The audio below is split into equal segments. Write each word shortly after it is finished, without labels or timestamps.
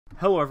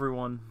Hello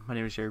everyone, my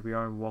name is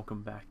Yeagerbr and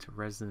welcome back to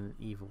Resident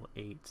Evil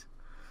 8.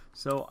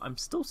 So, I'm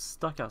still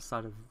stuck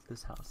outside of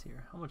this house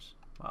here. How much?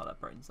 Wow, that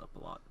brightens up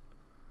a lot.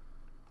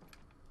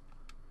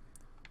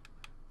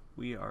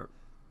 We are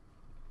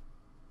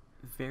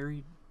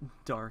very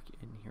dark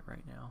in here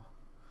right now.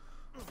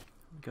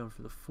 I'm going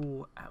for the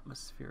full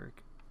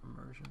atmospheric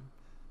immersion.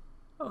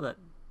 Oh, that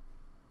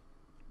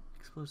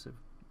explosive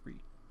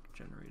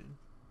regenerated.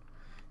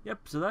 Yep,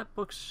 so that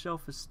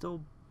bookshelf is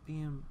still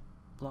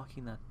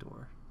blocking that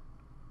door.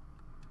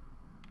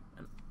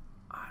 And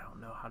I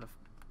don't know how to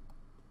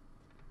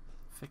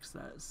fix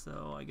that,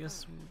 so I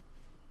guess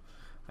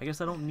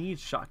I don't need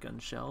shotgun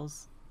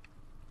shells.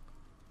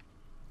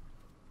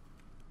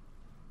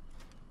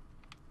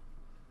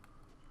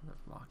 That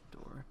locked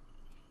door.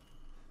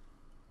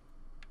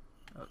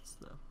 Oh, it's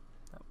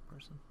that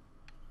person.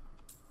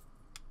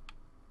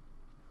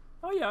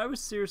 Oh yeah, I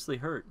was seriously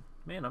hurt.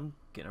 Man, I'm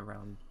getting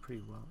around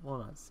pretty well. Well,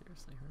 not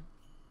seriously hurt.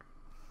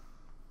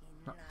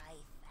 In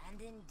life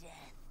and in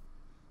death,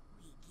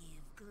 we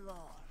give glory.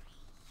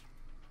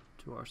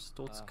 To our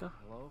Stoltzka.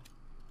 Hello?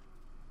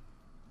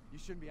 You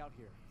shouldn't be out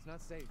here. It's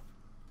not safe.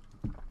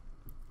 What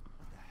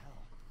the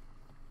hell?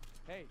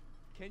 Hey,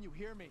 can you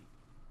hear me?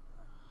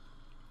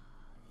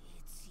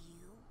 It's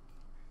you,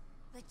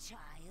 the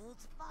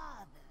child's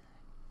father.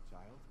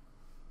 Child?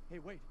 Hey,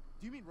 wait.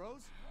 Do you mean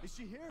Rose? Is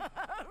she here?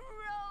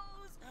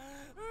 Rose!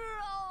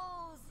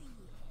 Rose,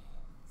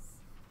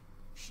 yes.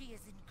 She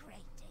is in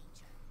great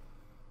danger.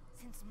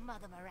 Since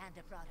Mother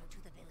Miranda brought her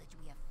to the village,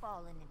 we have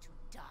fallen into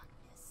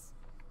darkness.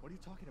 What are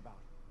you talking about?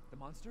 The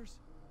monsters?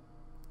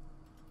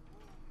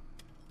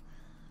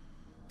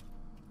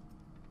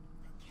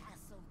 The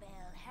castle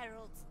bell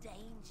heralds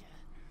danger.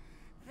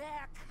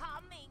 They're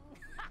coming.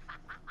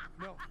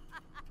 No.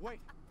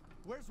 Wait.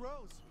 Where's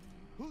Rose?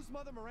 Who's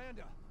Mother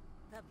Miranda?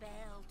 The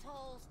bell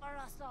tolls for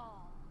us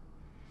all.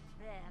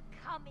 They're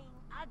coming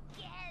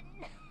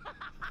again.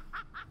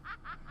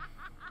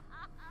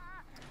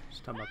 She's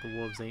talking about the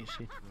wolves, ain't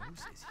she?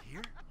 Rose is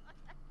here?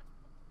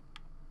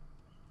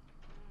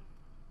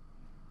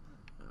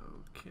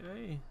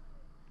 Okay.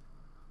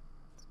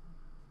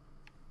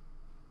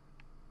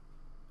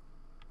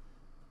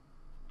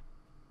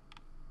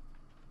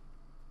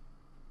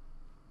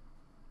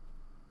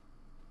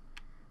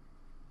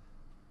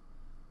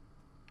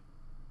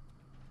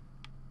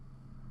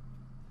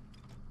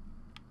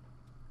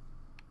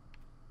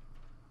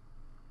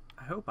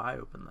 I hope I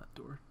open that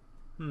door.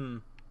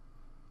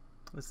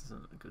 This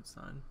isn't a good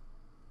sign.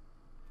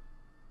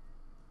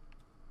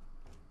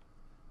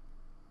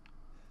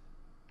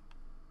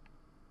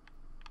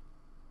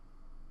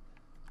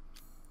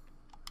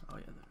 Oh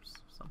yeah, there's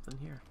something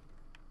here.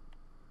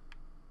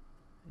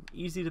 An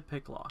easy to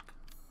pick lock.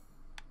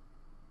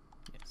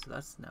 Yeah, so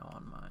that's now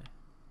on my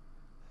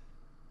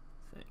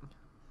thing.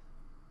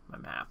 My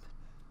map.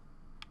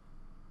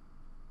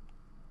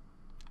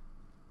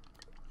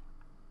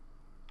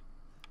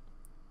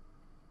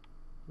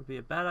 Would be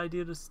a bad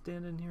idea to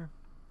stand in here.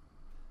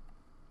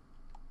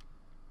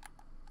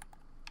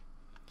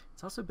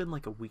 It's also been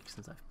like a week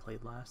since I've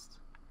played last.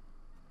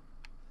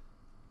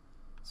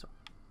 So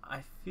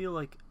I feel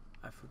like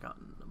I've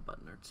forgotten a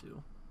button or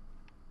two.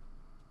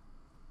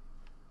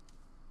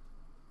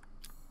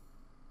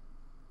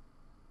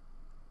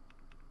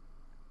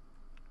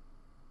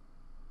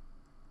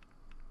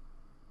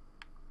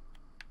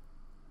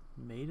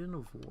 Maiden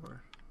of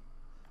War.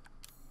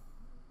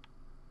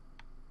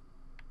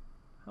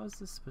 How is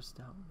this supposed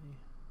to help me?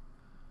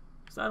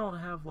 Because I don't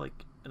have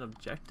like an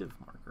objective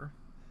marker.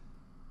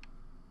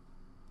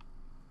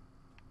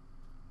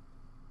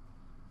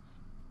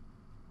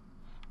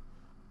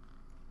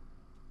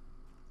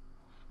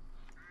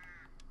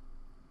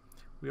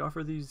 We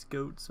offer these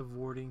goats of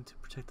warding to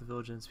protect the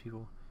village and its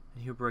people,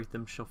 and he who break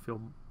them shall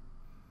feel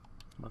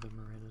Mother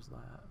Miranda's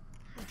lap.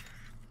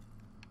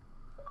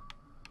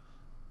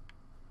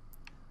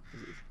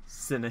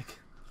 Cynic.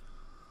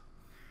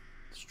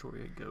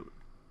 Destroy a goat.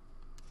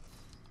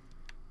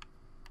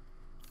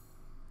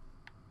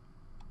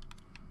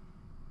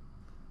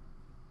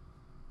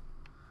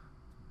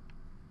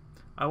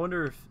 I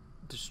wonder if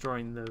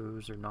destroying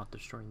those or not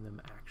destroying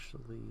them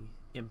actually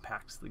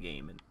impacts the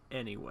game in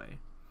any way.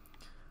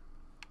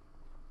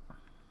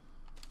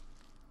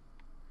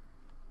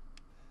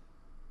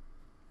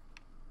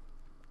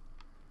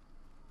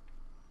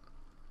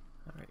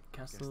 Alright,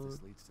 castle. Guess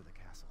this leads to the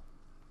castle.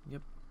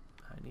 Yep,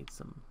 I need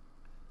some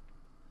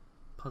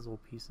puzzle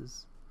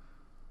pieces.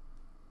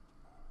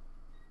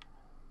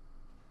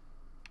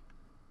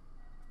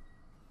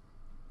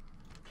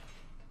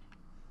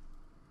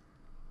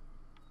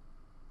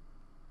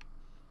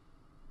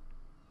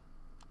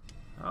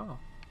 Oh,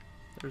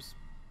 there's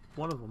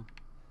one of them.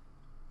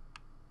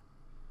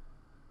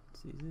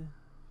 It's easy.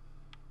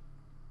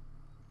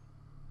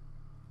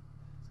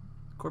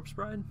 Corpse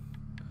Bride?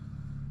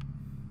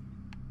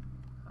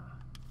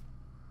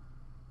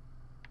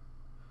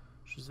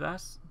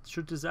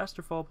 Should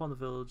disaster fall upon the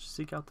village,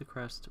 seek out the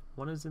crest.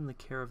 One is in the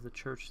care of the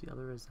church, the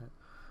other is at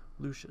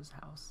Lucia's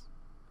house.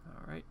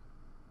 Alright.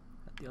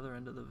 At the other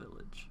end of the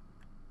village.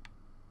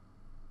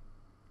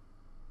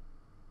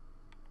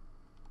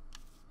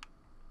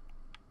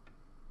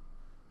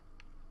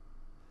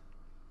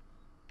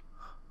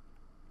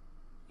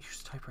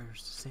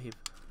 typewriters to save.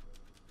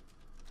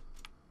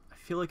 I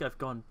feel like I've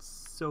gone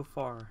so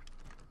far.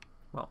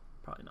 Well,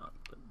 probably not,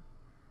 but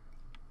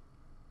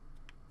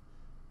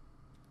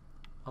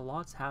a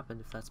lot's happened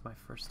if that's my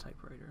first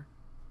typewriter.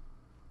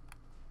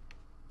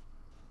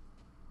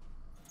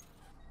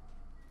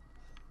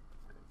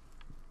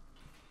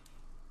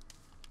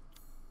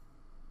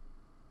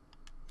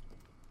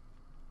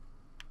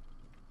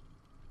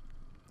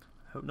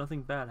 I hope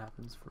nothing bad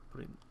happens for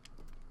putting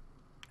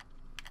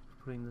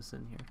this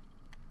in here.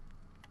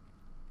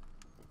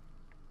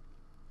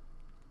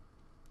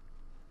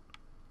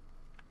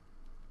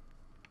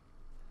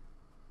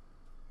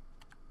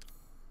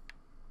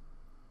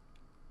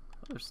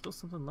 Oh, there's still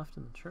something left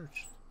in the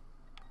church.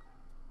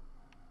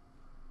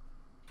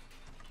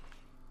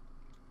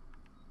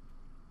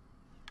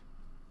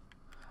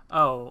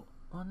 Oh,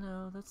 well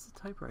no, that's the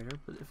typewriter,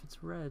 but if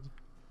it's red...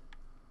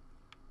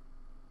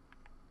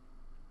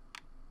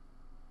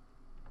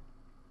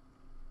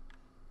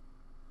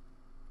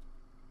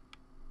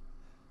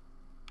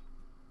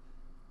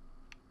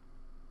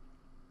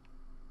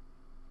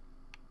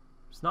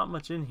 There's not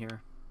much in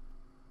here.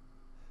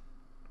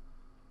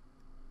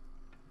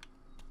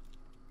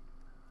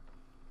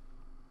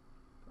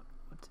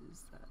 What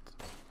is that?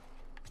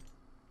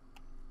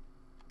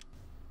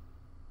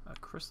 A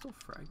crystal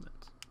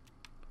fragment.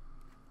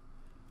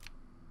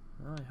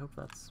 Well, I hope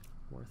that's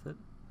worth it.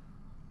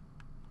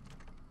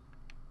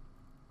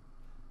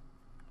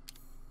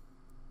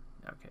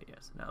 Okay,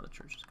 yes, now the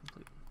church is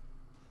complete.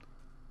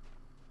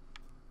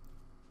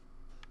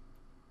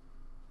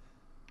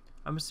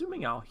 I'm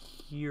assuming I'll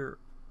hear...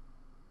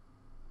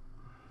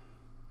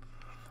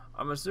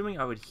 I'm assuming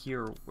I would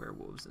hear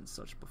werewolves and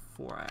such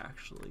before I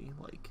actually,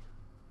 like,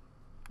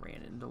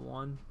 ran into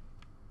one.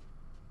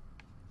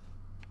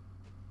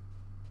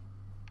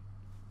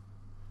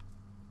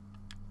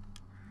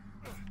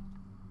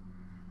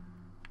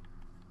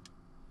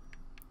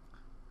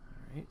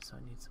 Alright, so I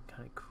need some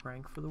kind of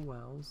crank for the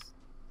wells.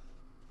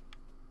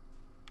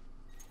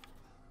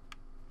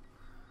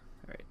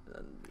 Alright,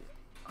 then the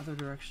other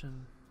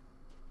direction...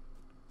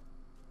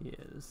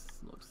 Yeah, this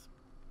looks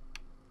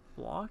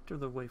blocked or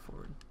the way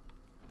forward?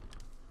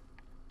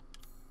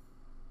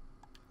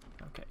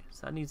 Okay,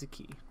 so that needs a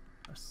key.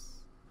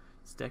 It's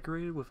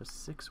decorated with a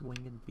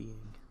 6-winged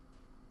being.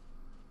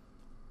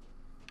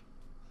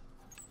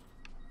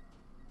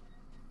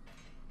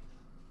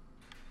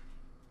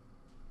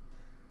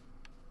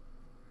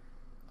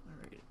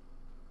 Alright,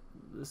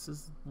 this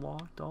is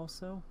locked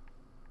also?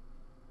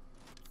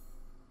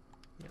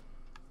 Yep.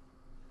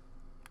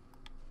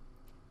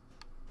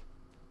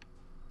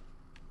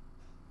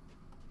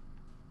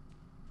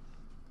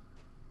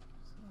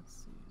 Let's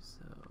see,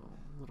 so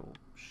little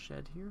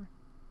shed here.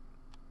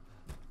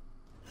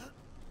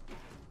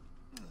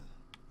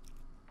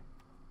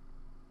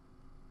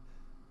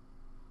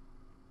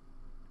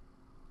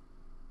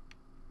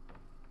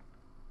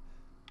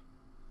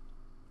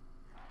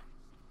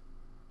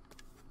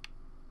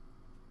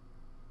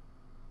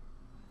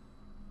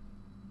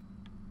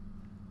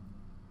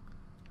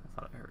 I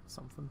thought I heard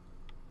something.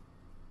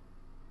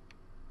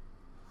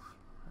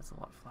 That's a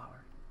lot of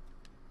flour.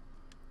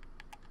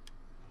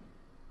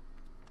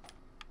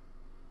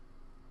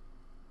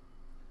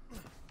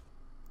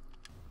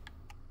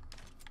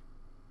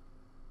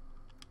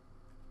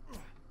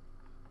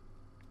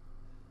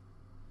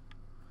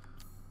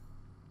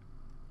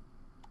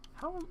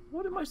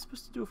 What am I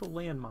supposed to do with a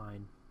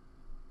landmine?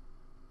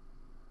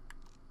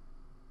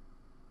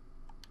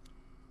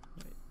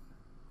 Wait.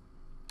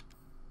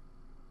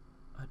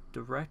 A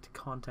direct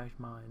contact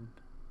mine.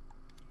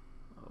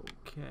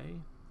 Okay.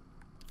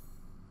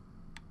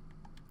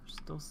 There's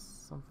still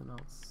something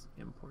else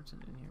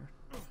important in here.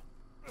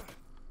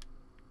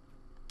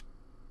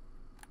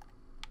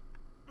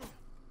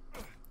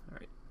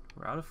 Alright,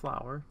 we're out of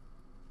flour.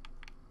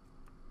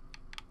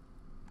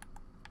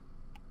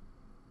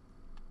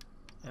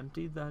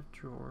 Emptied that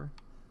drawer.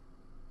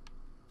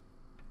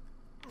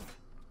 Is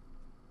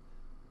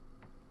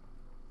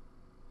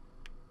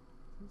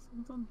that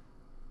something?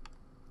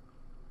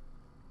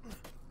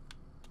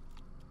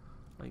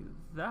 Like,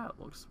 that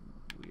looks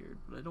weird,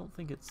 but I don't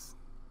think it's...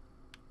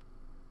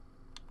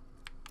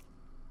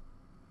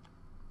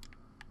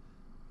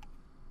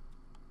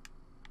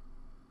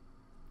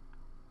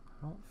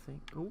 I don't think...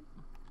 Oh!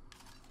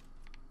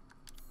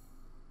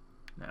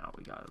 Now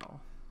we got it all.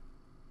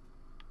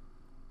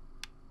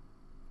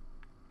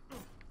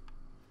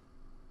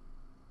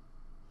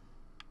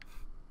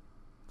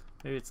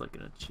 Maybe it's like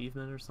an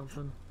achievement or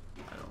something?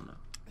 I don't know.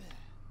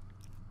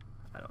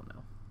 I don't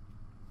know.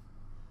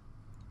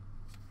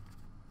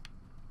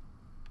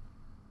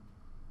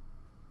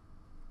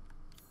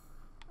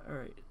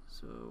 Alright,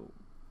 so...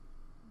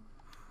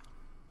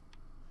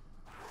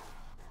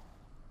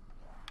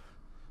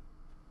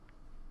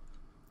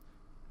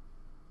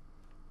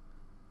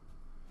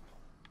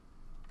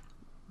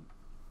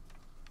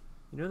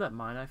 You know that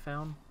mine I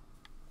found?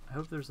 I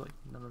hope there's like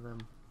none of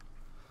them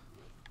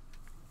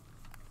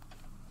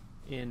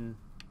in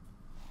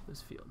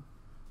this field.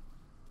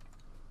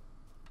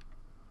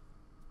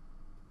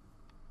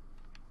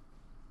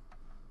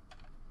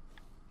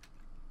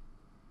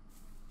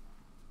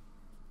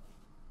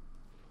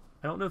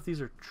 I don't know if these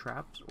are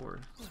traps or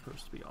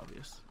supposed to be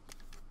obvious.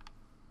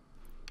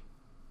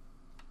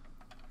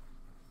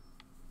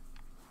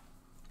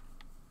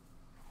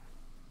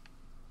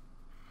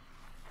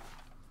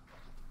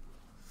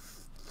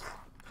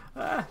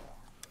 Ah!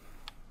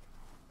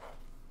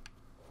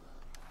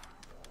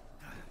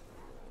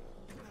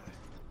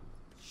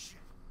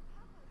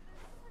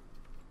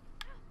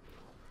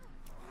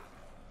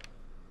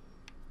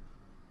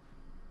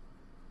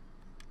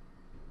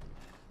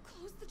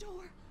 Close the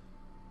door,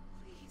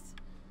 please.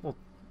 Well,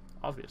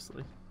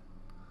 obviously. Hey,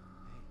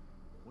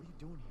 what are you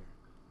doing here?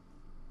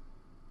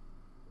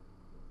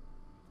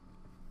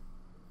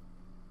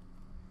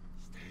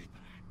 Stay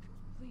back.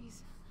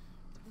 Please,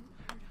 don't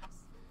hurt us.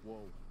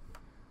 Whoa.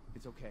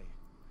 It's okay.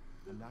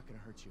 I'm not gonna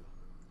hurt you.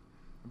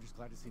 I'm just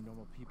glad to see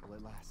normal people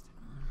at last.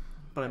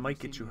 But I Have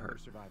might seen get you any other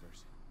hurt.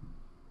 Survivors.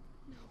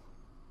 No.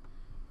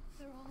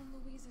 They're all in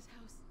Louise's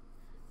house.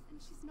 And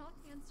she's not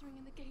answering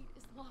and the gate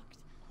is locked.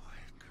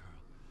 Quiet girl.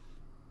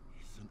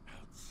 He's an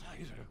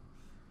outsider.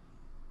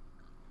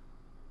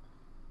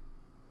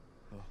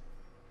 Oh.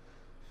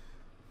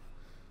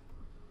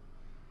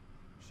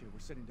 Shit,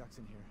 we're sitting ducks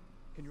in here.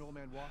 Can your old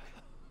man walk?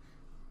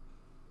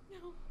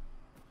 No.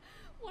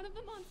 One of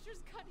the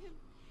monsters cut him.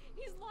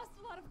 He's lost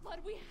a lot of blood.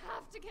 We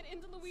have to get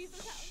into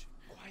Louise's house. Shh,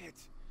 quiet.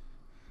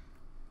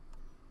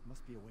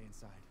 Must be a way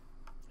inside.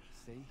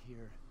 Stay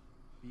here.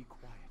 Be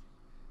quiet.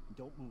 And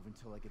don't move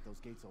until I get those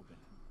gates open.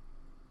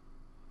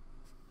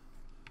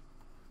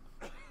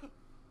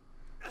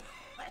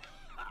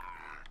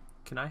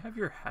 Can I have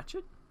your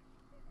hatchet?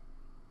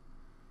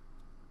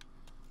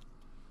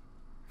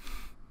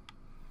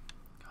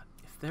 God,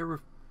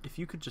 if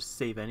you could just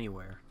save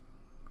anywhere,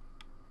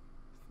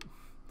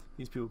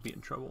 these people would be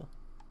in trouble.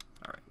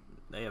 All right,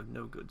 they have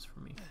no goods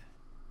for me.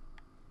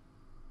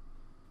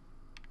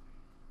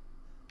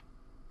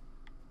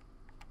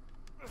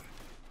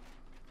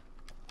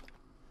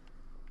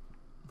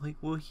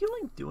 Like, will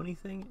healing do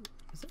anything?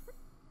 Is that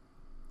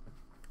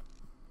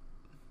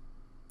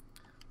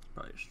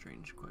probably a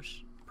strange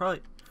question?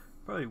 Probably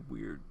a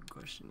weird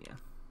question. Yeah.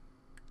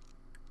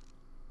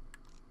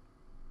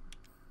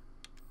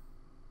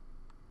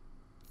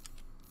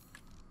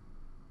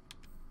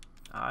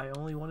 I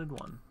only wanted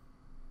one.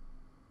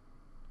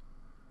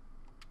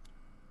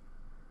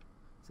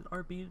 Is it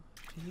RB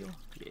to heal?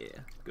 Yeah,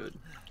 good.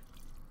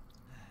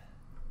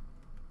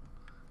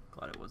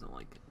 Glad it wasn't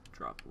like a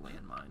drop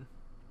landmine.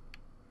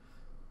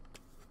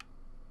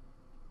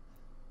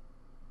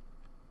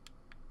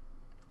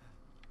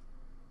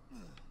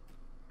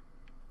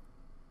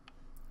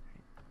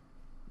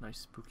 Nice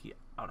spooky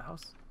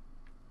outhouse.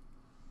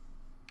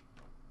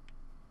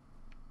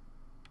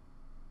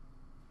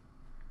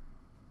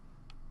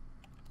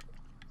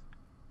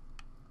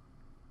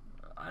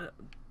 I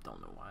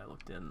don't know why I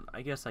looked in.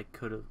 I guess I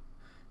could have.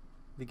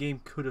 The game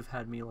could have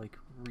had me like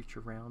reach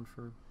around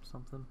for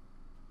something.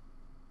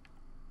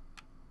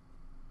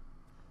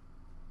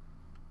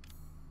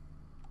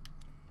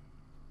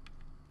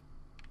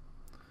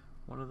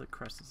 One of the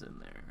crests is in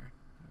there.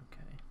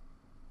 Okay.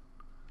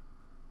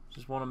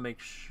 Just want to make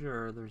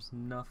sure there's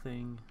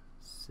nothing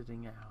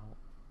sitting out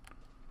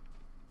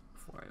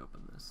before I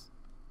open this.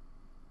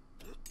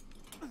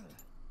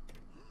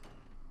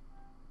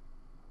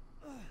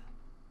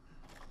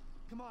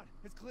 Come on,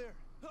 it's clear.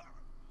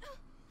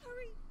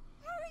 Hurry!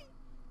 Hurry!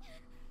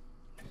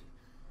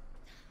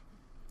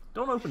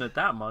 Don't open it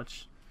that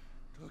much.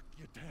 Took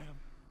your damn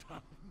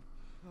time.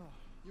 Oh,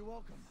 you're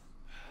welcome.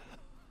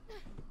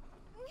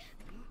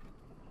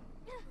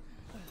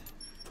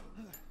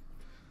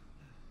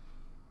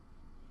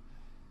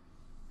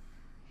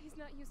 He's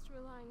not used to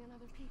relying on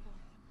other people.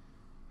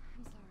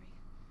 I'm sorry.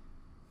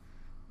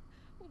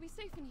 We'll be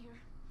safe in here,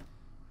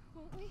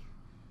 won't we?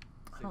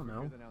 I don't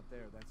know. Safer than out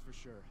there, that's for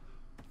sure.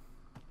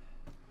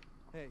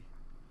 Hey, do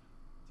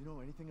you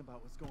know anything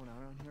about what's going on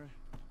around here?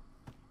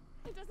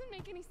 It doesn't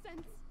make any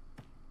sense.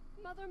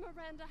 Mother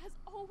Miranda has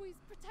always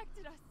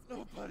protected us.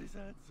 Nobody's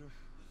answer.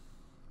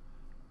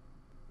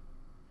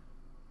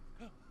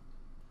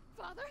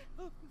 Father?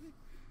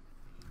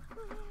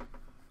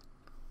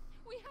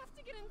 We have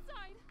to get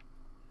inside.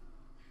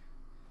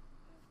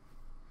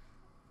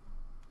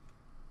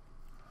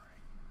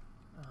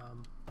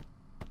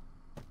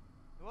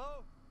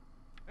 Hello?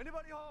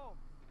 Anybody home?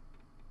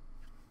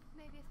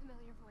 Maybe a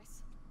familiar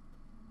voice.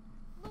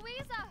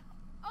 Louisa!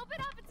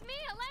 Open up! It's me,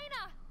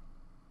 Elena!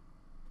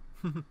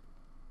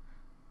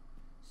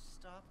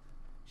 Stop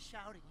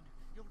shouting.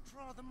 You'll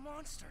draw the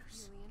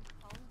monsters. Julian,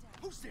 calm down.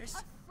 Who's this?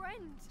 A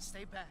friend!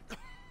 Stay back.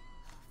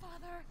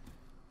 Father!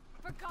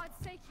 For God's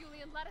sake,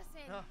 Julian, let us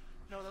in.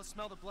 No, they'll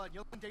smell the blood.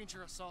 You'll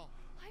endanger us all.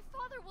 My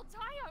father will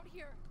die out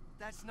here.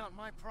 That's not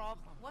my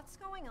problem. What's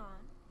going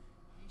on?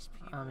 These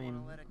people I mean,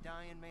 want to let a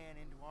dying man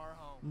into our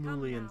home.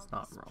 Julian's Come now,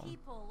 not these wrong.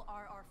 people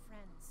are our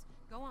friends.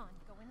 Go on,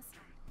 go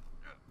inside.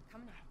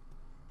 Come now,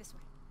 this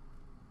way.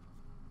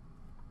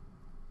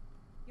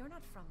 You're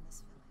not from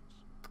this village.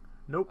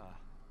 Nope.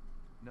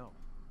 No.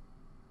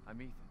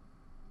 I'm Ethan.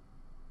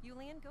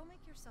 Julian, go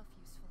make yourself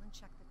useful and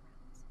check the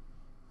grounds.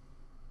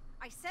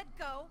 I said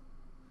go!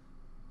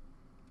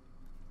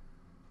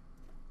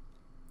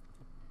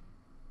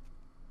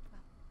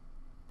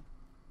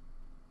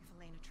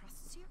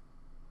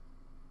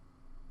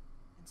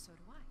 so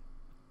do I.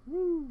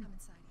 Woo. Come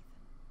inside,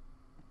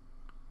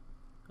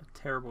 Ethan. A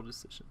terrible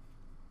decision.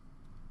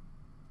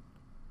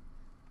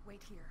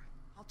 Wait here.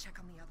 I'll check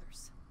on the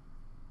others.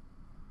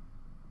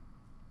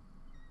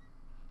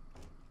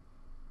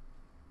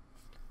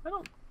 I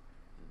don't...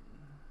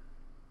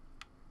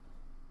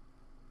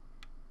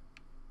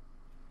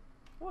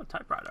 Oh, a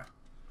typewriter.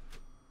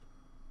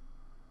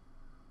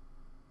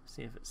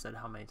 See if it said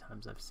how many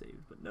times I've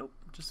saved, but nope,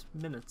 just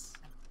minutes.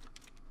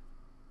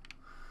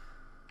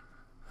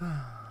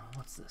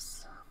 What's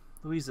this?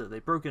 Louisa, they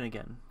broke in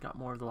again. Got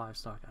more of the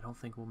livestock. I don't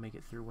think we'll make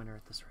it through winter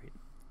at this rate.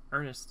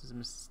 Ernest is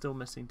still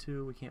missing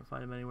too. We can't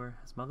find him anywhere.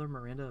 Has Mother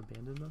Miranda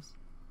abandoned us?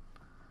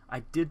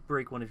 I did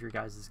break one of your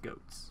guys'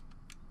 goats.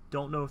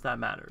 Don't know if that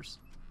matters.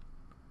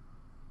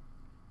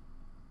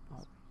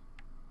 Oh.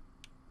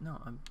 No,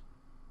 I'm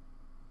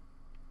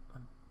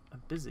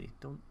busy.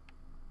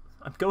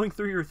 I'm going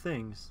through your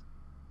things.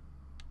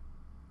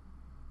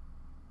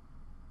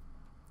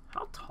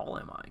 How tall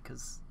am I?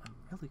 Because I'm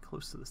really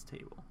close to this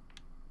table.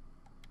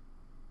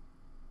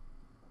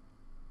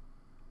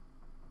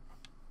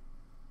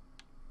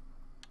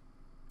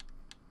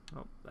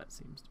 Oh, that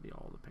seems to be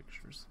all the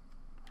pictures.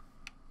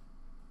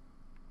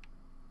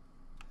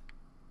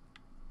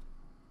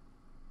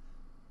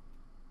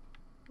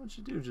 What'd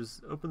you do?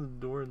 Just open the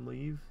door and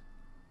leave?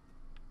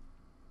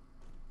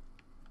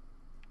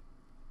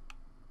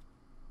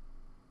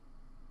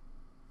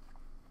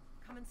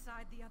 Come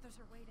inside. The others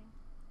are waiting.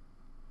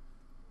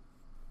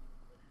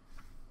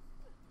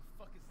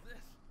 The fuck is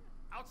this?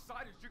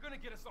 Outsiders, you're gonna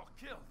get us all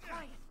killed.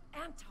 Quiet.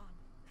 Anton.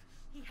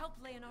 He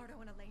helped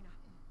Leonardo and Elena.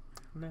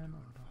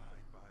 Leonardo.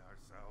 Fight by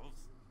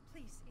ourselves.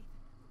 Please, Ethan.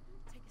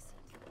 Take a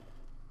seat.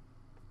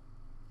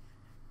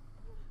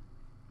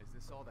 Is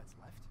this all that's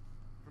left?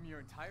 From your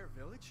entire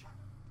village?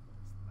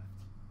 What's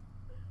left?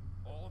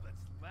 All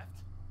that's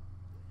left?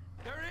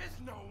 There is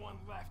no one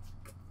left!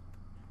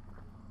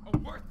 A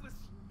worthless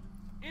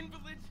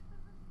invalid,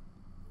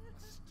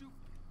 a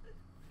stupid,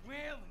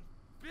 wailing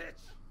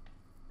bitch!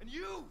 And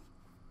you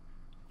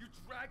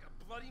drag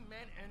a bloody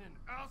man and an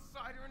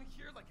outsider in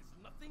here like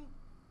it's nothing?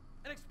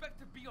 And expect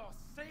to be all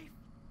safe?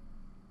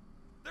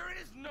 There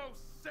is no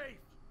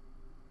safe!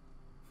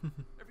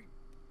 Every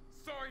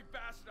sorry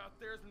bastard out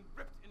there has been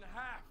ripped in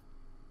half.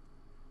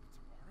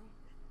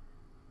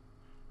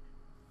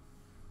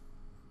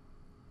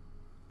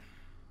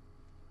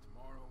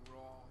 Tomorrow we'll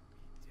all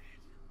be dead.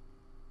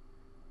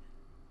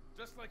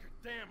 Just like her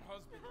damn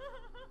husband.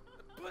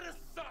 Put a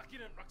sock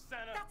in it,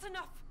 Roxana! That's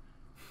enough!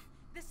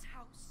 This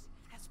house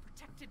has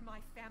protected my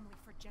family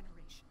for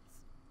generations.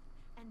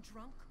 And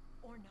drunk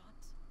or not,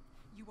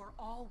 you are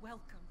all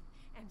welcome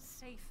and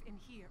safe in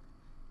here.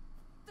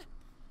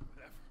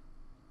 Whatever.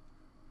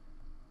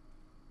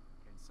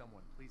 Can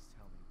someone please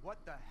tell me what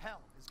the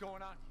hell is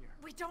going on here?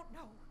 We don't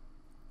know.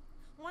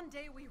 One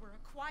day we were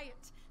a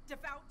quiet,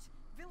 devout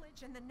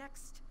village, and the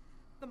next,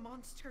 the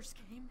monsters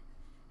came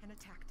and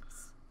attacked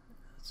us.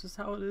 That's just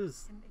how it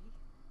is. And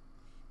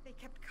they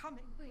kept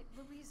coming. Wait,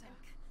 Louisa.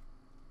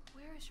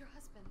 Where is your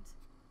husband?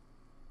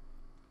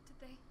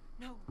 Did they?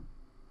 No.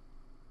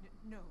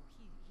 No,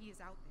 he is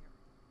out there.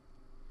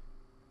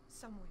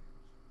 Somewhere.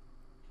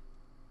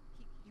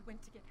 He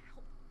went to get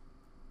help.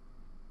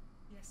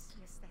 Yes,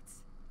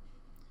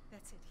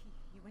 that's it.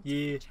 He went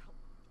to fetch help.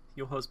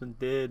 Your husband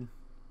did.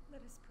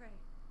 Let us pray.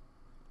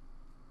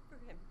 For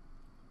him.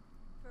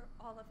 For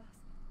all of us.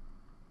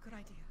 Good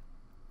idea.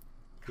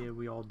 Yeah,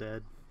 we all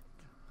dead.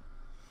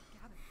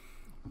 Gather.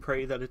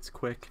 Pray that it's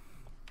quick.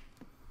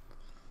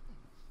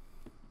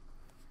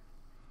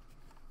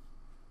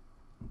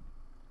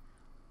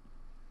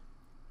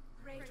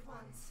 Great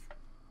ones,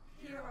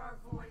 hear our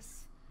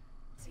voice.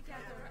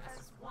 Together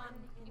as one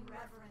in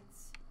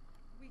reverence,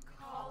 we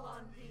call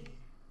on thee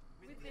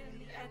within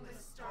the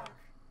endless dark.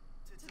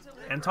 To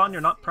deliver Anton,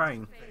 you're not us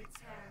praying. into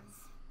fate's hands.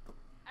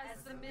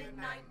 As the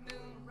midnight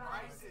moon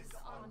rises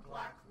on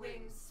black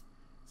wings,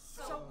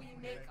 so we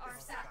make our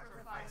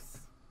sacrifice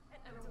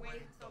and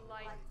await the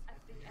light at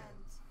the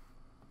end.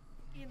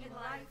 In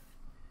life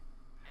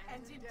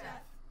and in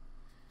death,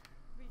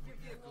 we give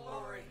you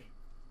glory,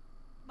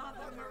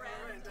 Mother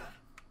Miranda.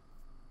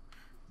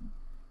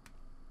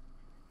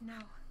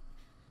 Now,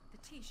 the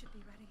tea should be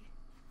ready.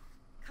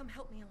 Come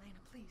help me, Elena,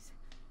 please.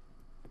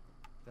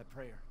 That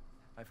prayer.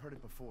 I've heard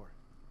it before.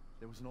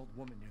 There was an old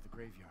woman near the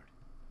graveyard.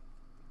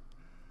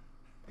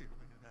 You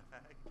mean a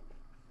hag?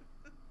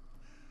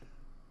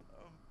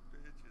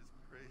 Bitch is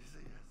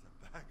crazy as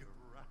a bag of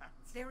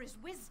rats. There is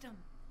wisdom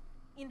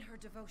in her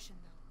devotion,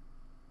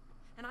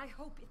 though. And I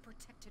hope it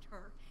protected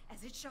her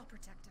as it shall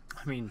protect us.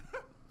 I mean,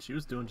 she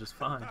was doing just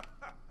fine.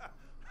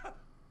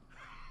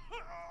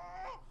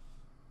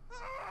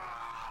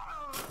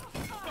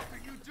 What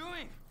are you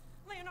doing?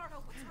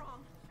 Leonardo, what's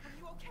wrong? Are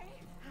you okay?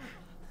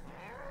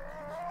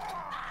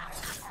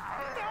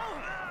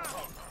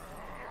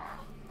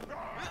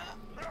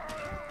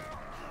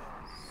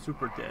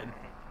 Super dead.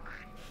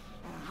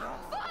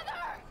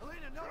 Father!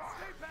 Elena, no,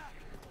 stay back!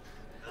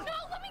 No,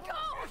 let me go!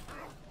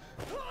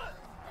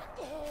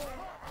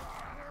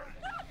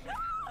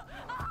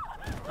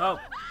 Oh,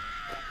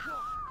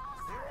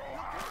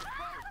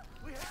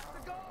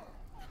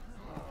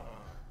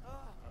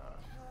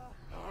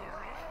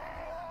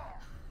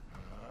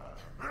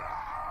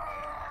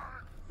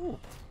 Ooh.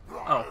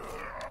 Oh.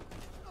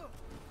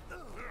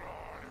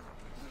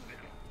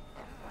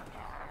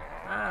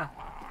 Ah.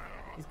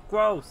 He's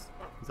gross.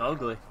 He's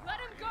ugly. Let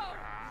him go!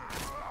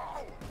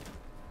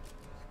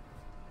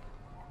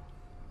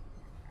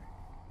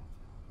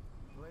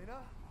 Elena?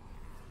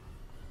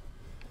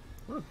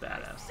 What a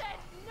badass. Said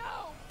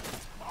no!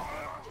 Oh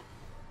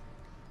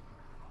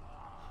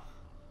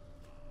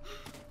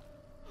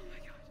my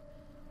god.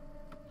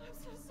 I'm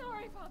so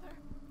sorry, Father.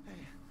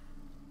 Hey,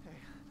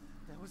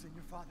 that wasn't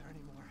your father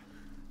anymore.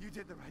 You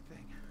did the right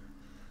thing.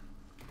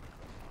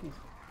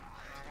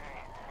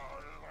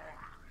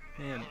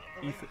 Man,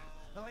 Ethan.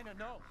 Elena,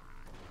 no.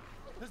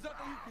 There's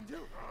nothing you can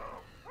do.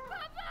 Papa!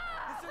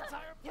 This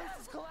entire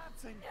place is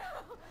collapsing.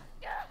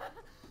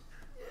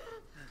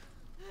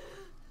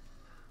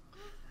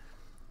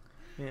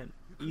 Man,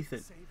 You Ethan,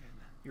 couldn't save him.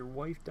 your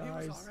wife He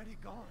dies. was already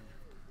gone.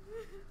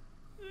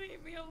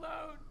 Leave me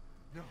alone.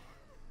 No,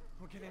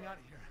 we're getting out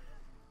of here.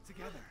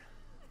 Together.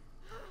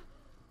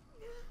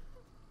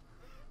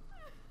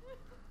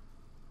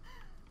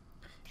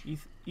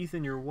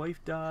 Ethan, your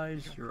wife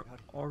dies. You're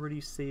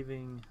already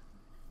saving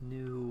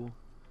new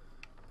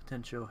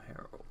potential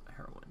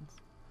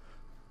heroines.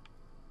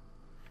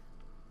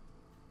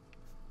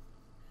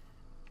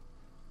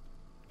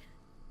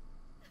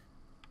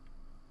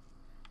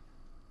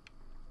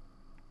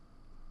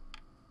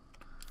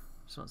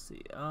 So let's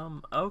see.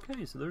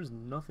 Okay, so there's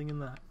nothing in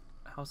the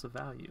House of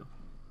Value.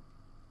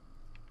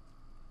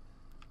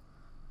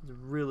 It's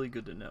really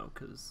good to know,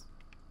 because...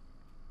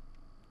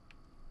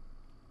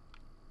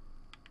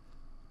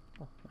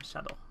 Oh, my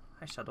shadow.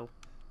 Hi, shadow.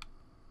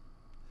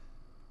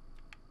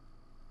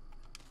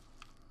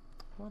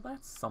 Well,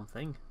 that's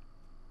something.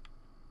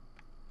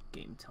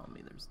 Game telling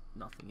me there's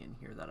nothing in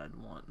here that I'd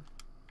want.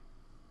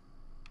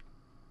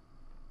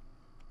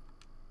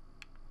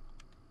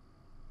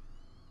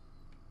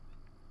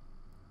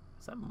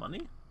 Is that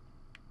money?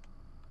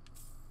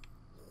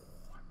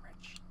 Oh, I'm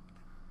rich.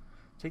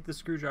 Take the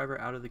screwdriver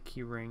out of the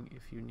key ring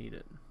if you need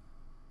it.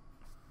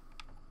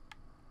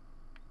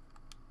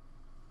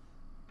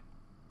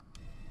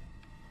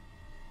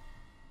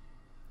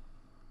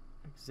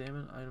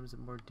 Examine items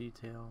in more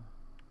detail.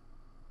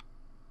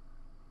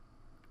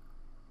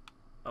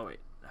 Oh wait,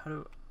 how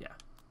do... yeah.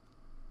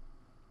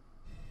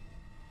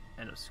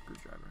 And a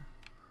screwdriver.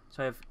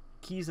 So I have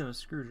keys and a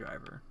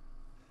screwdriver,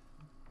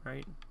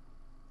 right?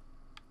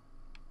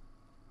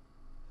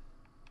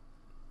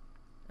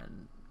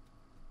 And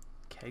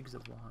kegs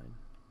of wine.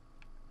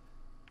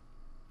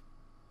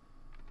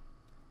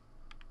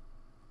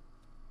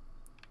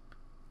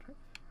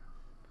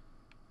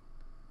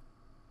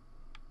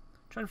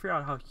 Trying to figure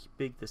out how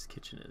big this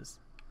kitchen is,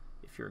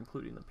 if you're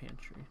including the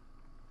pantry.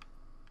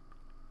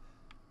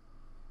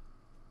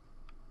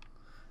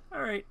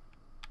 Alright.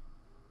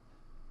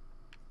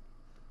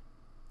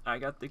 I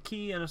got the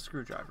key and a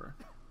screwdriver.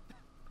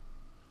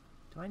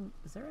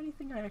 Is there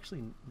anything I actually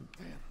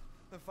Damn,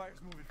 the fire's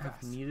moving have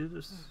fast. needed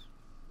a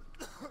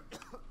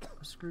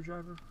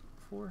screwdriver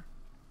for?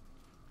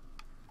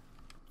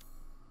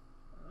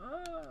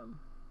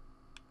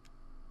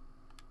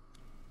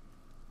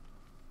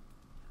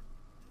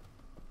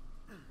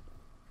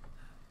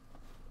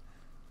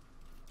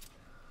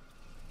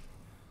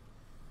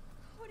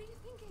 What are you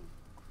thinking?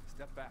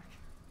 Step back.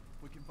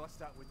 We can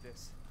bust out with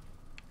this.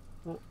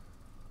 Well,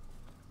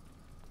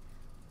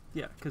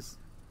 yeah, because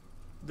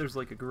there's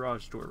like a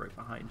garage door right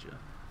behind you.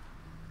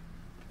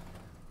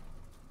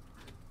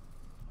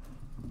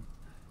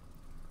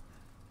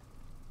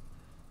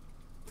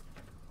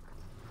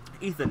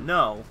 Ethan,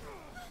 no.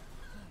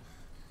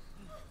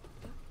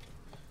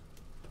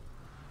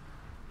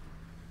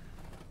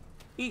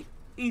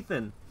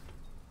 Ethan.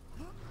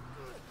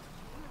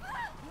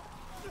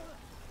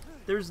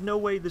 There's no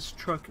way this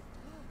truck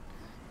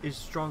is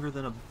stronger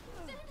than a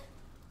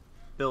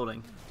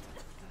building.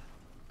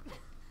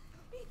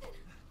 Ethan,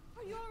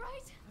 are you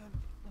alright? I'm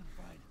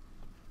fine.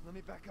 Let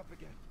me back up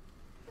again.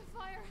 The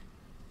fire.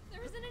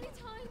 There isn't any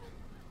time.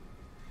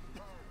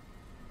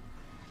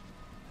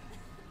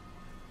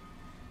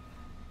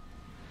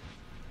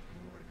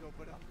 Nowhere to go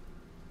but up.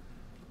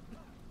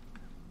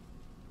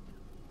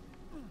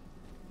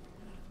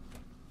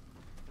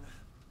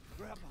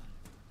 Grab on.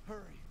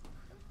 Hurry.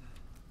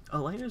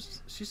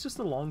 She's just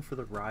along for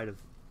the ride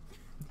of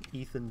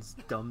Ethan's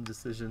dumb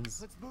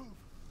decisions. Let's move.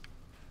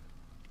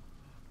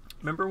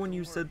 Remember when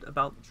you said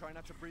about And try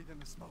not to breathe in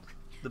the smoke.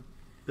 the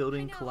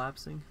building I know.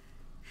 collapsing?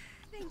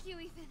 Thank you,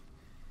 Ethan.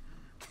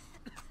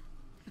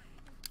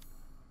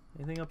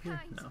 Anything up here?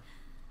 Guys. No.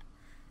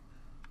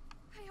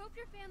 I hope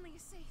your family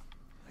is safe.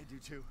 I do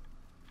too.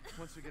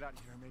 Once we get out of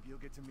here, maybe you'll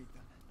get to meet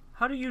them.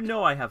 How do you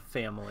know I have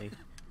family?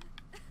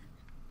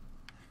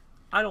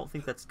 I don't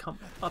think that's come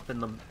up in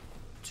the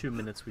 2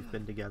 minutes we've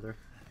been together.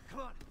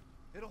 Come on.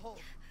 It'll hold.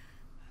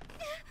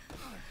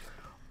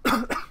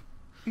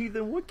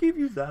 Ethan, what gave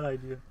you that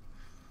idea?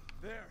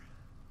 There.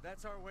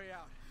 That's our way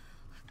out.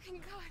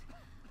 Thank God.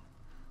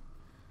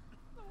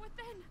 But what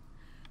then?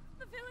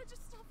 The village is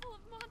still full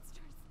of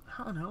monsters.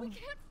 I don't know. We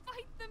can't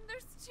fight them.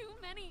 There's too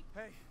many.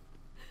 Hey.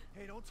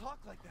 Hey, don't talk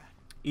like that.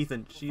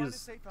 Ethan, she We'll find a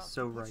is safe house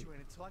so to put right. you in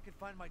until I can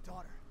find my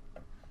daughter.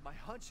 My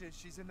hunch is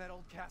she's in that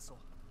old castle.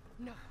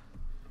 No.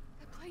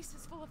 That place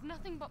is full of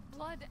nothing but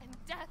blood and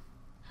death.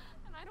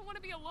 And I don't want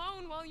to be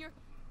alone while you're...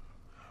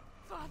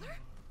 Father?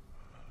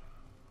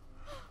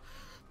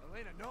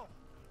 Elena, no.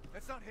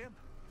 That's not him.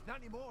 Not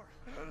anymore.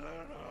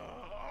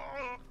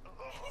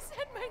 He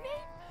said my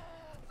name.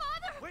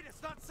 Father! Wait,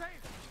 it's not safe.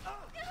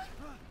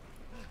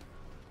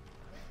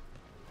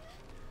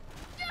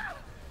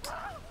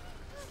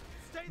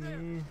 Stay there.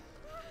 Eh,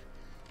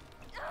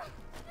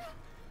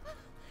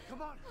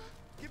 Come on.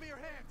 Give me your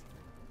hand.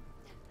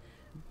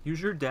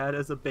 use your dad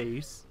as a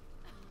base.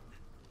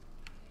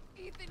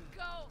 Ethan,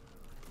 go!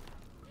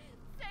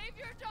 Save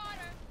your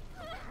daughter!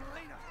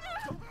 Elena,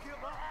 don't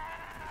give up.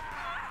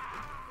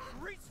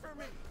 Reach for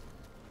me.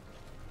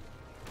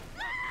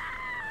 God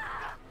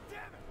damn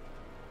it.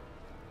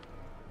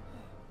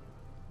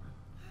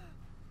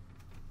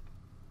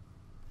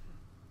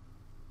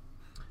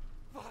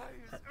 Why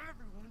is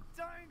everyone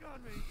dying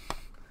on me?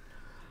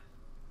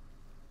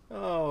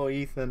 Oh,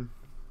 Ethan.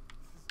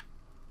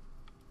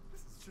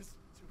 This is just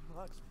too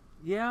much.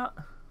 Yeah.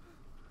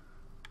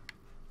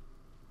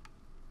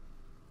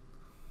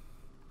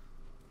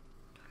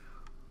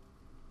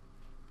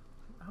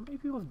 How many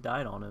people have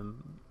died on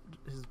him?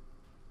 His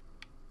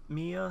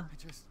Mia,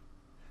 it's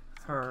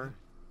her, okay.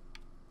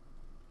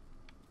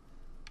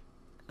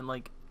 and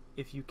like,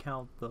 if you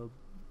count the,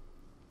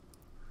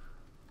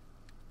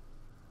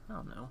 I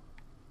don't know.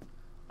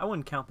 I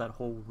wouldn't count that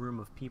whole room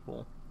of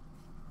people.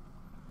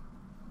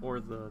 Or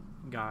the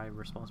guy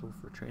responsible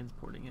for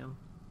transporting him.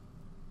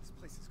 This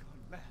place is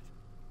going mad.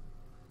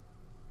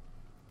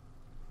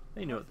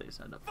 They know what they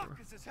signed up Fuck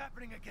for. is this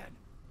happening again?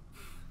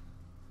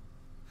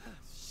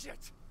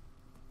 Shit.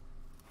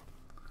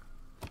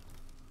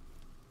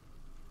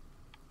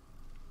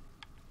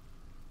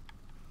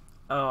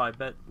 Oh, I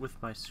bet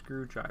with my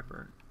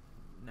screwdriver,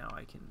 now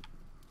I can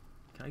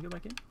I go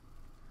back in?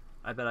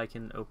 I bet I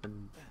can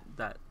open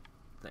that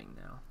thing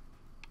now.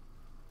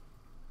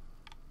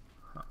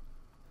 Huh.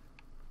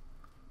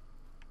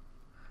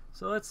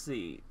 So let's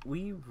see.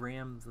 We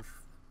rammed the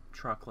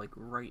truck like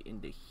right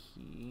into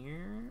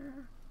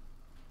here.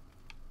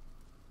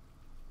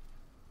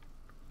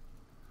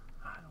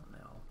 I don't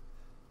know.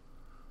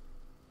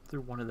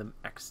 Through one of them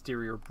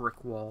exterior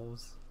brick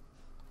walls.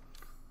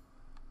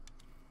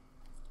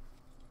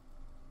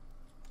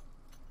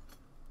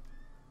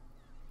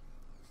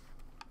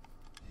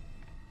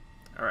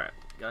 Alright,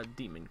 got a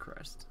demon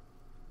crest.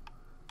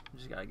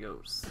 Just gotta go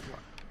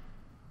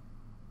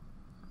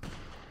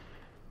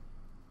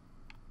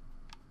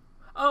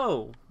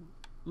Oh!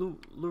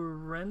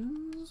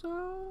 Lorenzo?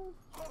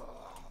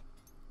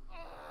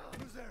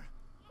 Who's there?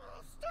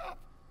 Oh, stop!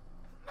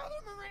 Mother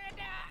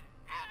Miranda!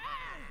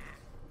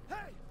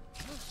 Hey!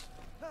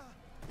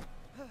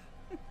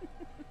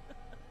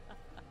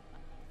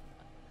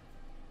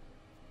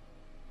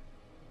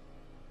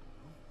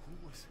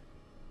 Who was...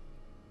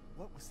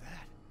 What was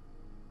that?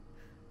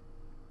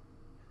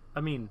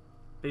 I mean,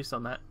 based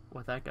on that,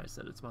 what that guy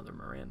said, it's Mother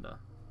Miranda.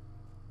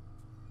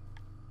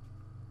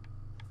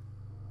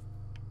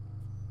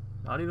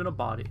 Not even a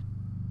body.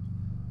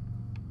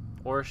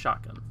 Or a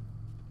shotgun.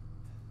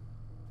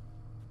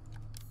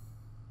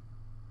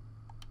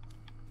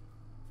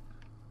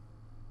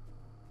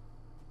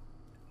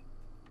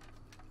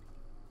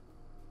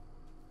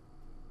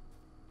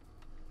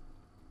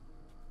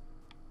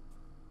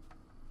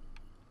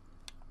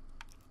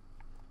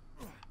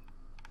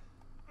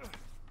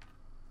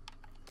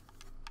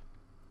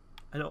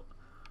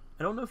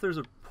 I don't know if there's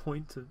a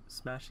point to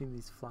smashing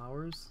these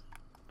flowers,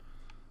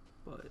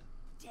 but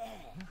Death.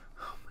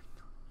 oh my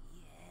god.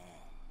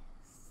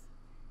 Yes.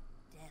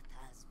 Death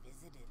has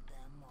visited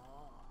them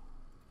all.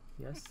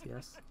 Yes,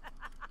 yes.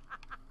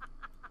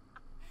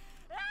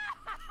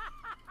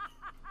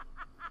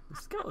 The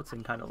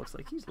skeleton kind of looks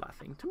like he's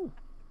laughing too.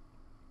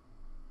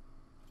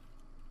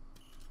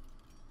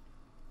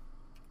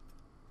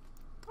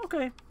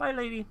 Okay, bye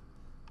lady.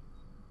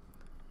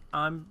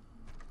 I'm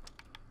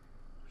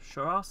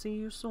sure I'll see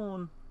you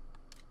soon.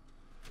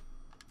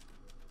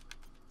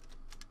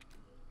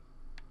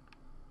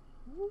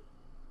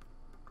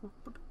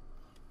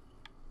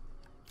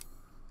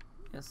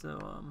 Yeah,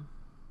 so,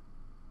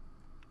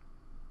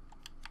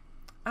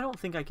 I don't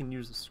think I can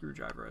use a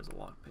screwdriver as a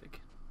lockpick.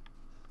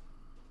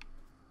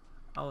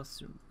 I'll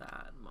assume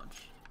that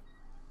much.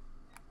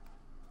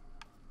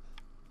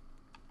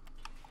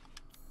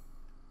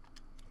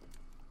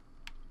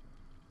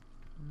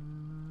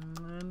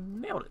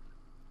 And nailed it.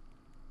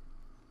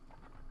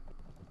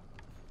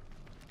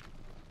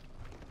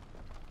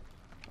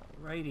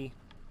 Alrighty.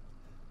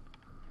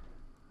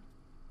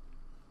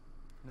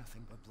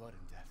 Nothing but blood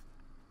and death.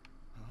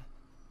 Huh?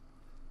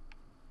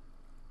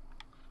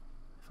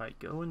 If I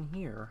go in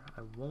here,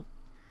 I won't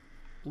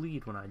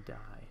bleed when I die.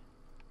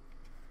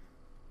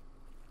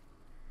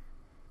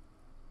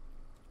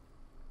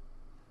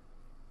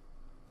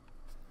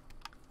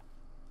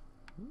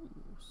 Ooh,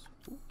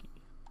 spooky.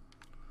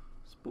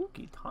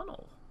 Spooky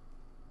tunnel.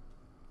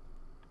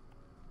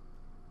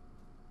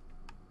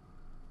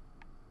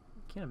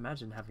 Can't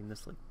imagine having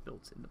this like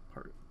built into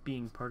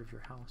being part of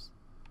your house.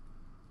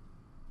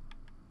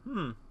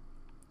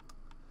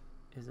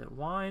 Is it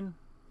wine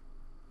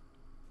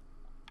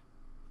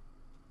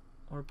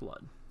or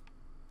blood?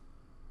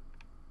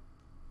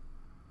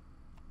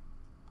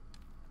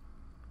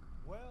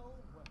 Well.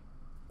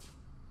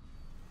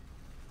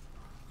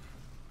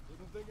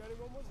 Didn't think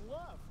anyone was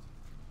left.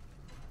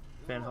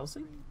 Van You must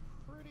Helsing? be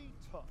pretty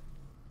tough.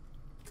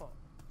 Huh.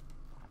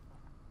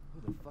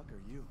 Who the fuck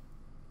are you?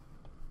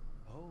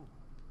 Oh,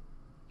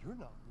 you're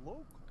not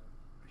local.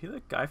 Are you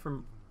that guy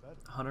from Better.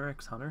 Hunter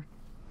x Hunter?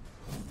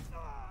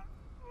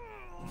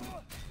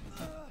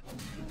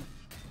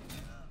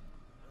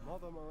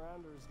 Mother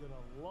Miranda's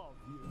gonna love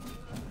you.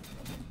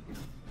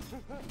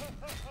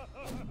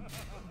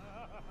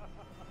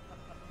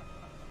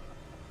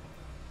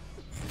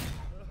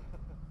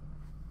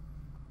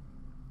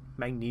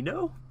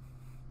 Magneto?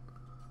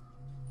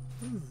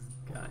 Who's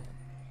this guy?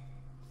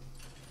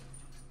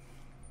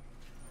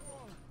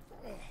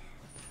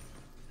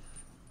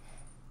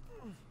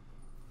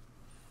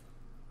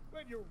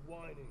 Bet you're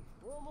whining.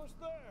 We're almost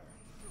there.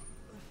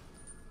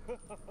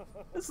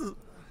 This is...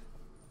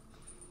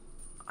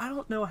 I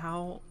don't know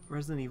how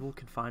Resident Evil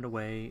could find a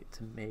way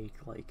to make,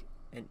 like,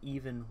 an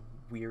even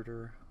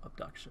weirder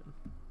abduction.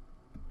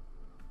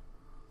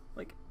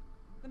 Like...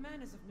 The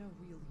man is of no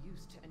real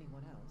use to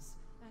anyone else,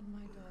 and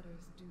my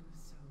daughters do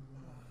so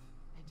love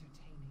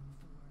entertaining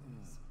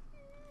forms.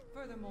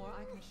 Furthermore,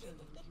 I can assure you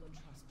that you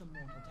entrust the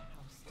mortal to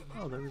house the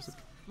Oh, there was a...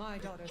 My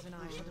daughters and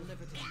I shall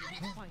deliver to you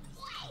the finest.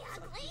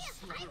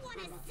 I want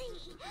to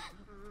see.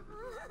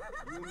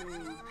 You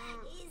mean...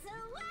 He's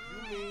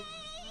away.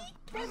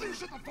 Both of you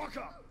shut the fuck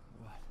up!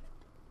 What?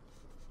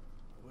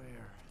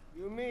 Where?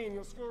 You mean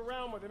you'll screw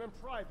around with him in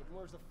private, and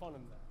where's the fun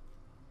in that?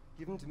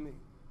 Give him to me,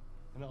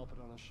 and I'll put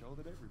on a show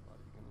that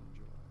everybody can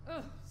enjoy.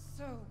 Ugh,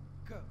 so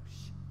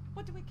gauche.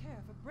 What do we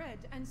care for bread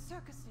and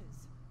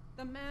circuses?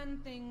 The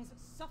man thinks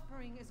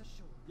suffering is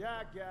assured.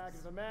 Yak,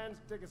 as a man's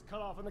dick is cut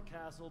off in the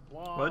castle,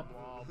 blah, What?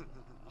 blah,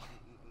 blah.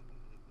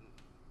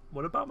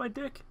 What about my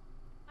dick?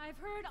 I've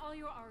heard all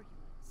your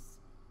arguments.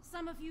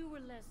 Some of you were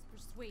less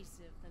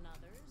persuasive than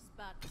others,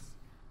 but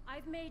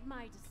I've made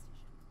my decision.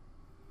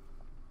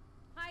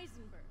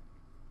 Heisenberg,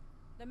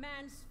 the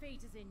man's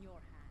fate is in your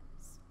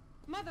hands.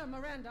 Mother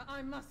Miranda,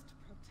 I must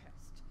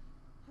protest.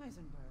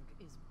 Heisenberg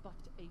is but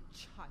a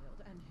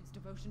child, and his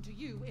devotion to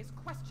you is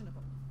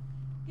questionable.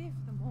 Give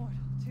the mortal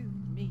to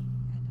me,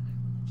 and I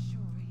will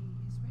ensure he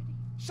is ready.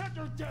 Shut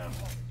your damn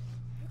hole!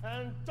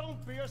 And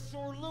don't be a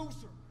sore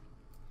loser!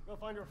 You'll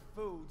find your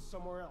food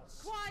somewhere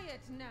else.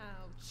 Quiet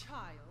now,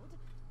 child.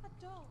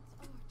 Adults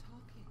are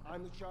talking.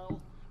 I'm the child.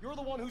 You're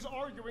the one who's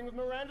arguing with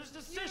Miranda's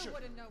decision. You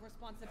wouldn't know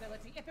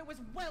responsibility if it was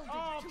welded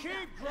Oh, to keep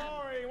that.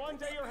 glory! One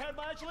day your head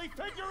might actually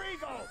fit your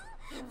ego!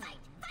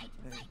 Hey,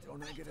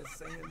 don't I get a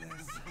say in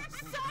this?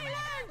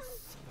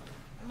 Silence!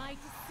 My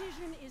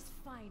decision is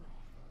final.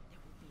 There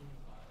will be no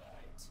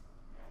argument.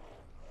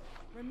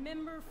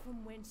 Remember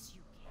from whence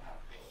you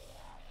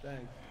came.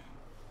 Thank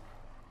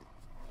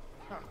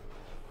you.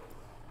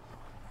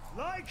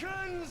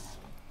 Lycans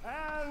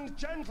and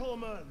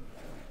gentlemen,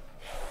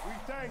 we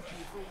thank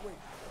you for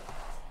waiting.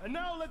 And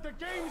now let the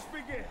games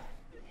begin!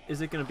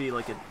 Is it gonna be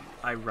like an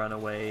I run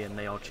away and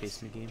they all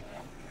chase me game?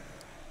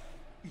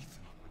 Ethan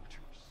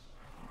Winters.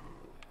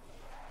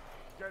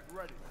 Get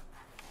ready.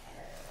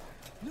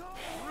 No!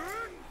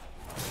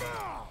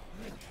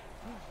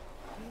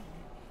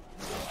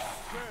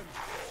 10,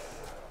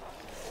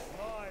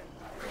 9,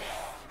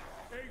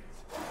 8,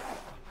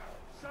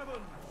 7,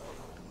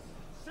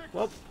 6,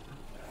 Well,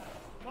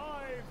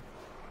 5,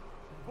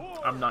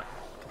 4, I'm not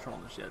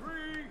controlling this yet. 3,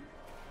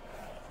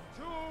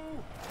 2,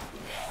 1,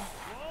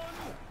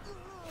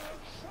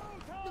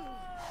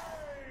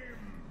 showtime!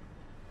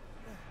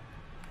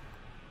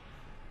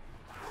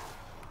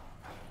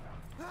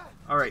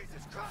 Alright,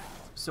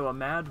 so a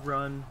mad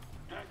run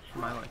for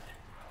my life.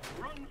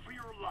 Run for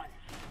your life.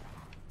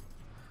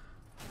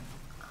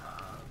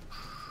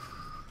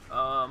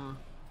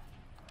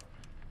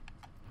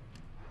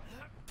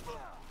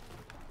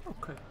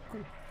 Okay,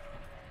 cool.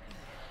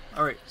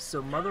 Alright,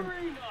 so Mother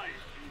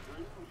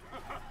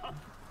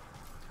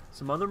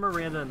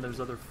Miranda and those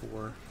other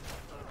four.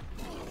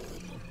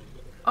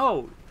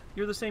 Oh,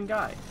 you're the same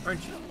guy,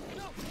 aren't you?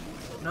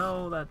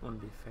 No, that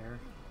wouldn't be fair.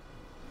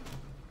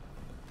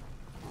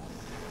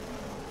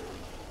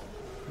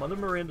 Mother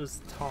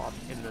Miranda's top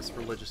in this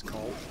religious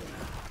cult.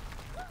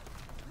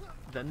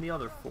 Then the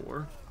other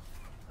four.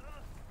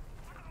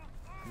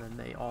 And then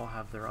they all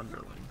have their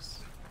underlings.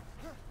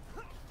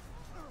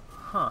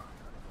 Huh.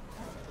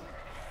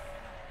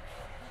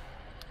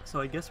 So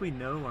I guess we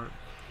know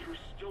You're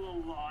still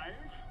alive?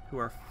 who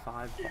our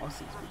 5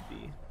 bosses would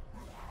be.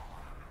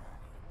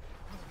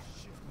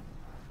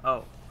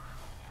 Oh.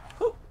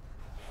 Whew.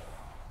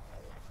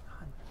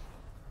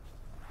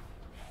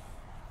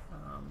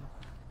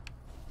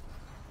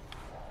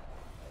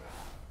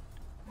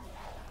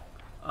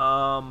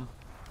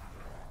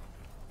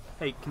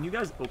 Hey, can you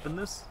guys open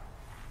this?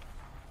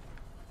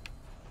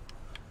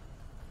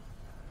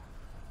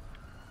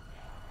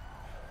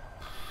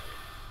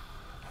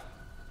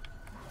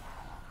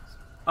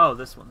 Oh,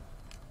 this one.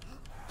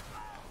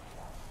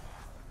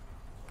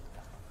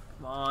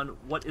 Come on,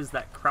 what is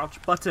that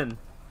crouch button?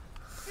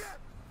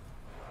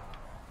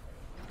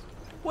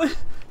 What?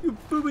 You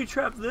booby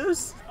trapped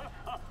this?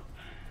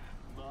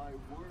 My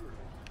word.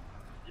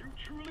 You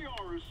truly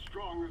are as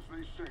strong as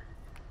they say.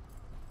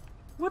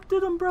 What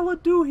did Umbrella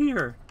do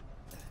here?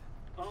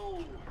 Oh,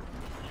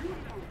 you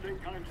didn't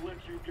think I'd let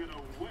you get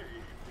away,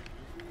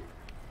 did you?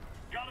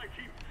 Gotta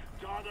keep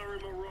Donna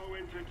and Moreau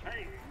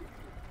entertained.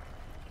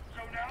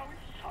 So now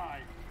it's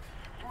time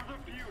for the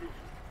beautiful,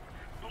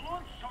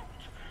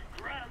 blood-soaked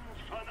grand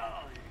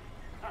finale.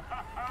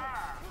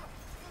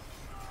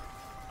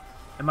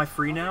 Am I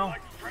free now?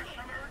 Like fresh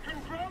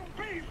American ground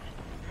beef.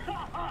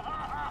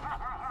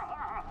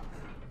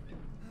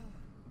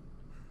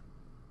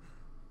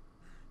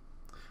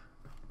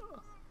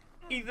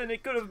 Ethan,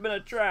 it could have been a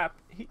trap.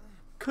 He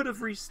could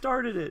have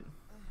restarted it.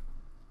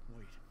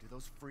 Wait, do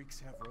those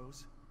freaks have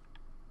Rose?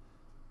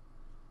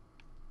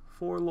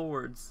 4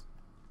 lords.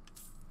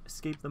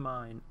 Escape the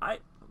mine.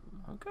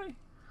 Okay.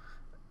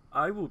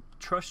 I will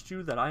trust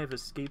you that I have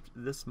escaped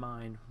this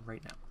mine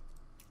right now.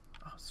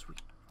 Oh,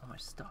 sweet. All my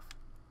stuff.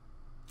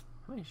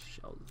 How many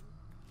shells?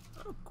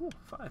 Oh, cool.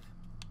 5.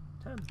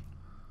 10.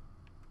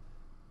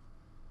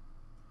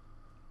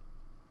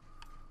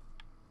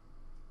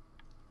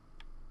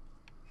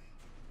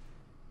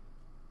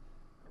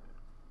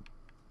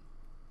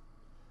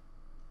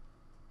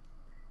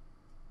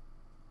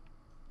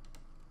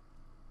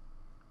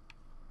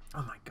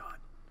 Oh my god.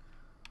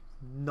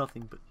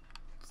 Nothing but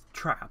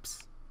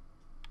traps.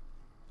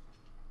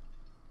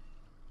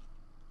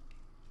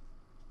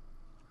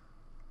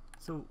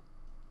 So,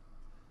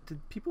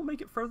 did people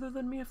make it further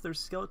than me if there's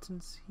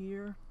skeletons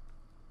here?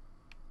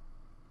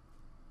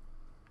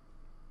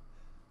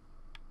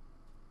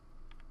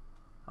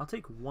 I'll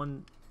take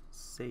 1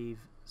 save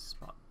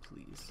spot,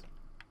 please.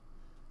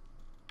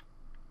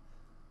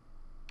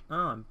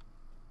 Oh,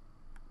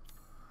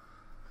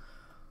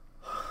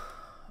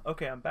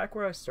 okay, I'm back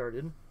where I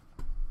started,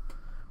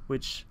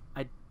 which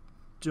I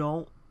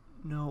don't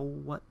know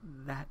what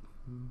that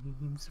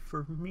means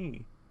for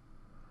me.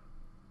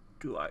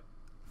 Do I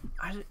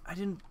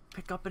didn't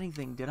pick up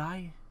anything, did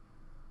I?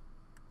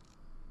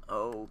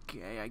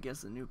 Okay, I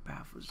guess the new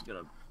path was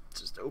gonna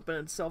just open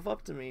itself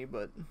up to me,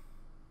 but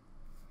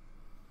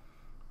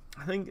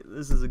I think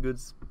this is a good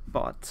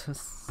spot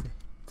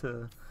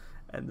to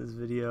end this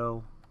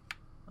video.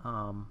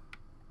 I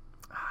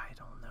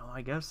don't know,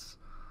 I guess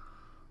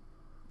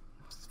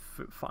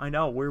find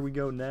out where we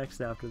go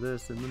next after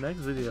this in the next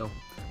video.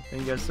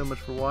 Thank you guys so much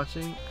for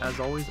watching. As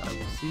always, I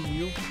will see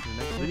you in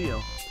the next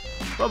video.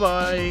 Bye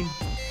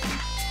bye.